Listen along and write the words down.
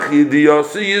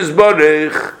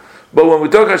But when we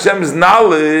talk Hashem's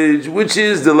knowledge, which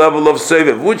is the level of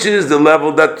Seviv, which is the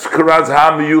level that Quran's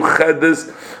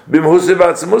Hamiyuchedes Bimhusiv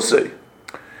Atzmusay,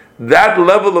 that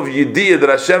level of Yediyah that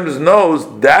Hashem knows,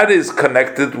 that is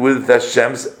connected with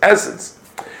Hashem's essence.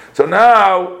 So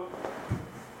now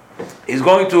he's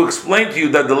going to explain to you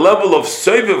that the level of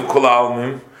Seviv Kol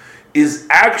Almim is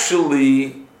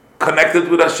actually connected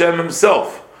with Hashem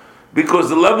Himself. Because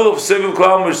the level of Seviv Kol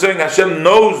Almim, we're saying Hashem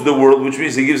knows the world, which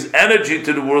means He gives energy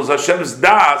to the world. Hashem's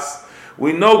Das,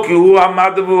 we know Ki Hu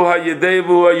HaMadavu HaYedei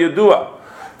V'Hu HaYedua.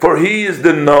 For He is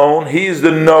the known, He is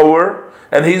the knower,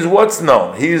 and He's what's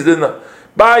known. He's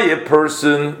by a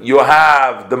person, you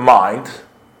have the mind,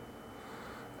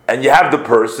 and you have the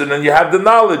person, and you have the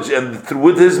knowledge, and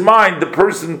with his mind, the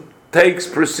person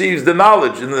perceives the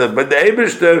knowledge. But the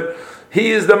Eibishter,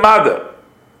 he is the mother.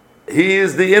 He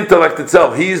is the intellect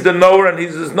itself. He is the knower, and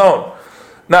He's just known.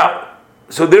 Now,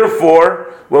 so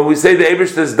therefore, when we say the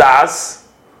Eibishter's Das,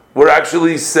 we're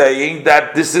actually saying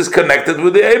that this is connected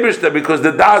with the Eibishter, because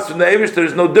the Das from the Eibishter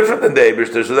is no different than the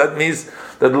Eibishter. So that means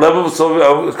that the level of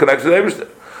soul is connected to the Eibishter.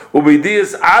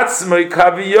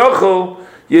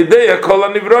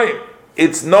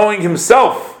 It's knowing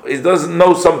himself. He doesn't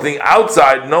know something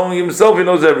outside. Knowing himself, he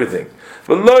knows everything.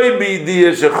 It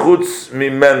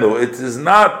is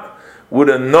not with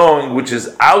a knowing which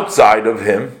is outside of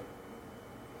him,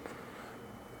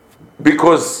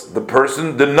 because the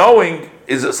person, the knowing,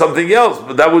 is something else,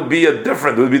 but that would be it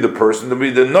would be the person, that would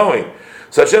be the knowing.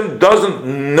 So Hashem doesn't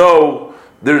know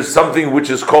there's something which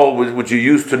is called, which you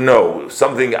used to know,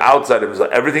 something outside of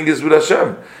himself. Everything is with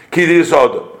Hashem.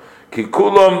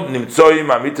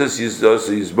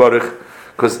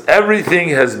 Because everything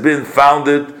has been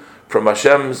founded from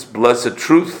Hashem's blessed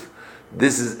truth.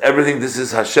 This is everything, this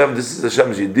is Hashem, this is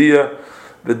Hashem's Yediyah.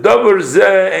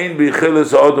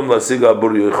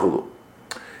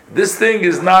 This thing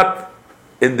is not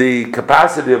in the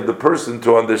capacity of the person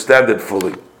to understand it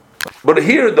fully. But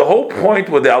here, the whole point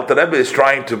what the Alter Rebbe is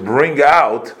trying to bring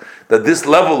out, that this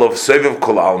level of Seviv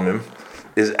Kol Almim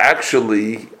is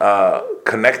actually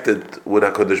connected with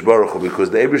HaKadosh Baruch Hu, because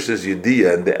the Eibishter's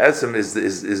Yediyah and the Esem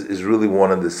is really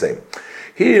one and the same.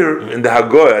 Here in the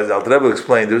Hagoy, as the Alter Rebbe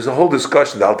explained, there was a whole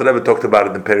discussion. The Alter Rebbe talked about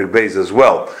it in Perek Beis as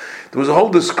well. There was a whole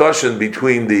discussion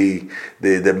between the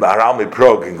Maharal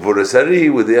MiProg and Gvuras Ari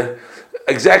with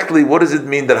exactly what does it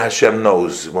mean that Hashem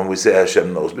knows when we say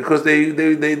Hashem knows? Because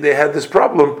they had this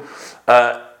problem.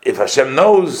 If Hashem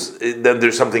knows, then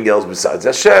there's something else besides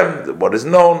Hashem. What is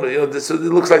known? So it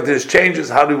looks like there's changes.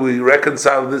 How do we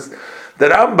reconcile this? The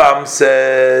Rambam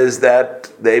says that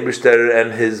the Eibishter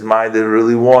and his mind are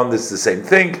really one. It's the same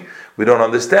thing. We don't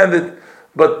understand it.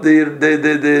 But the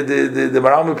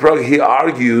Maharal MiProg, he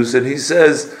argues and he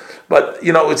says, but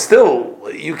it's still,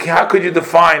 how could you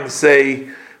define, say,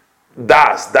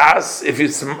 Das? If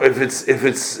it's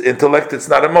intellect, it's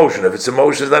not emotion. If it's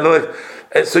emotion, it's not intellect.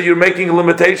 And so you're making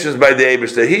limitations by the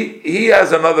Eibishter. He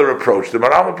has another approach. The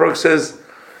Maharal MiProg says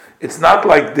it's not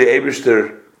like the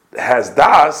Eibishter has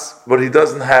Das, but he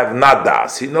doesn't have not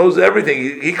Das. He knows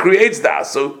everything. He creates Das.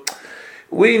 So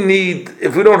we need,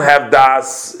 if we don't have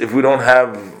Das, if we don't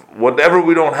have whatever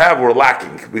we don't have, we're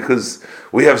lacking, because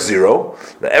we have zero.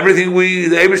 Everything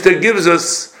the Eibishter gives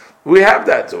us, we have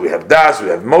that. So we have Das, we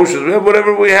have emotions, we have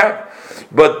whatever we have.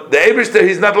 But the Eibishter,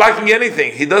 he's not lacking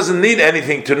anything. He doesn't need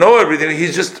anything to know everything.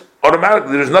 He's just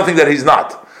automatically, there's nothing that he's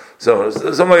not. So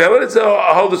something like that. But it's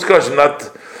a whole discussion.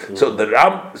 So the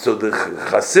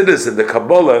Chassidus and the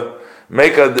Kabbalah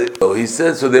he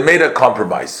said, so they made a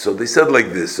compromise. So they said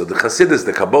like this. So the Chassidus,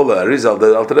 the Kabbalah, Arizal,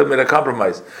 the Alter Rebbe made a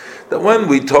compromise. That when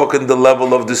we talk in the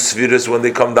level of the Sfiras, when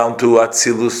they come down to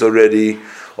Atzilus already,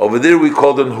 over there we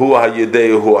call them Hu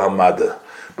HaYedei, Hu HaMada.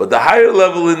 But the higher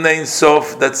level in Ein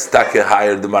Sof, that's taka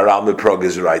higher. The Maharal MiProg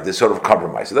is right. They sort of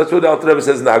compromise. So that's what the Alter Rebbe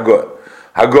says in the Hagoy.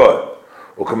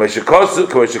 U'kameshikosu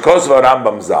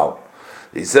Rambam Zal.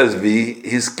 He says,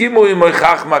 "Hiskimu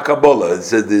imoichachma Kabbalah." It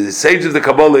said the sages of the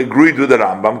Kabbalah agreed with the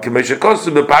Rambam.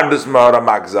 Kameshikosu bepardes Maharam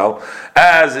Magzal,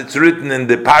 as it's written in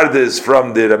the pardes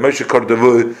from the Ramoshe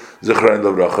Kordovu Zechron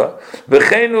Lovracha.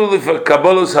 V'cheinu lif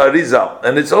Kabbalos Harizal,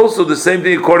 and it's also the same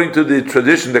thing according to the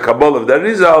tradition, the Kabbalah of the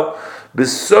Harizal. When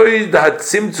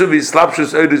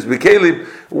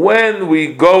we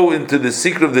go into the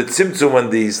secret of the tzimtzum, when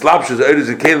the slapshus oidus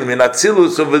v'kelim in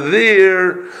Atzilus over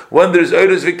there, when there's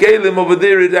oidus v'kelim over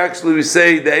there, it actually we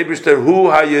say the Eibishter Hu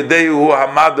HaYedei Hu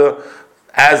HaMada,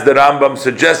 as the Rambam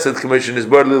suggested. Commission is a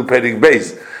little Perek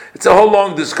Beis. It's a whole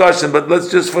long discussion, but let's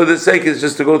just for the sake is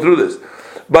just to go through this.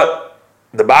 But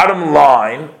the bottom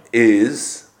line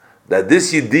is that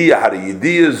this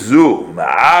Yidiyah Zu,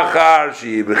 Ma'achar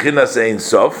Shi Bechinas Ein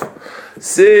Sof,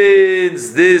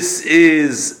 since this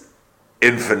is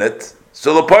infinite,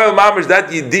 so the Poel Mamish, that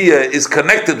Yidiyah is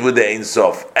connected with the Ein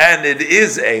Sof, and it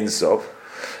is Ein Sof,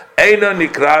 then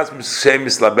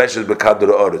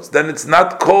it's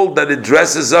not called that it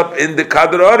dresses up in the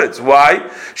Kadr Oretz. Why?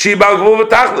 She Bal Gvul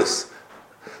V'Tachlis.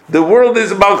 The world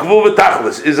is Bal Gvul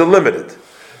V'Tachlis, is limited.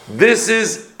 This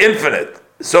is infinite.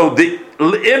 So the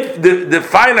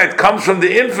finite comes from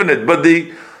the infinite, but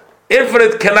the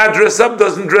infinite cannot dress up,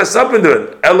 doesn't dress up into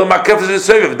it.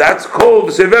 That's called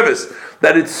V'Sevevis,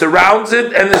 that it surrounds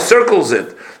it and encircles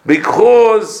it.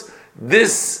 Because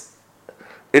this,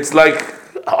 it's like,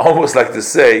 I almost like to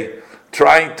say,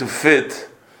 trying to fit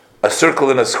a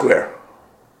circle in a square.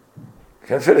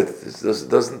 Can't fit it. It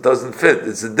doesn't fit.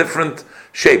 It's a different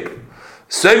shape.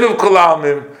 Seviv Kol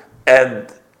Almim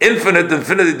and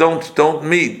infinity don't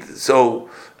meet. So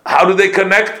how do they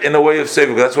connect? In a way of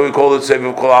Seviv. That's why we call it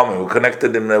Seviv Kol Almim. We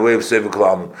connected in a way of Seviv Kol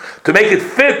Almim. To make it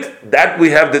fit, that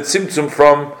we have the tzimtzum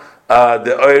from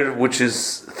the oil, which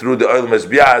is through the oil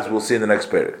Mezbiah, as we'll see in the next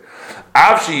paragraph.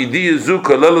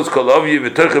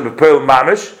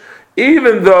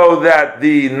 Even though that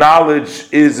the knowledge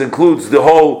includes the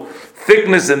whole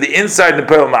thickness and the inside in the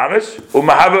Pearl Mamish,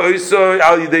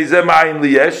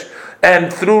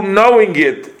 and through knowing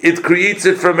it, it creates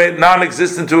it from a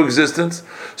non-existent to existence.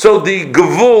 So the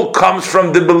Gevul comes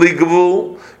from the Beli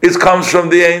Gevul, it comes from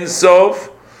the Ein Sof,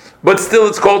 but still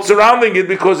it's called surrounding it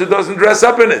because it doesn't dress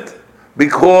up in it,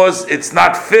 because it's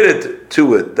not fitted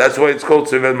to it. That's why it's called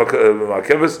Seven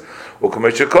Makevis, or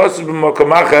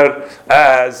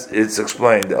as it's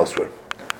explained elsewhere.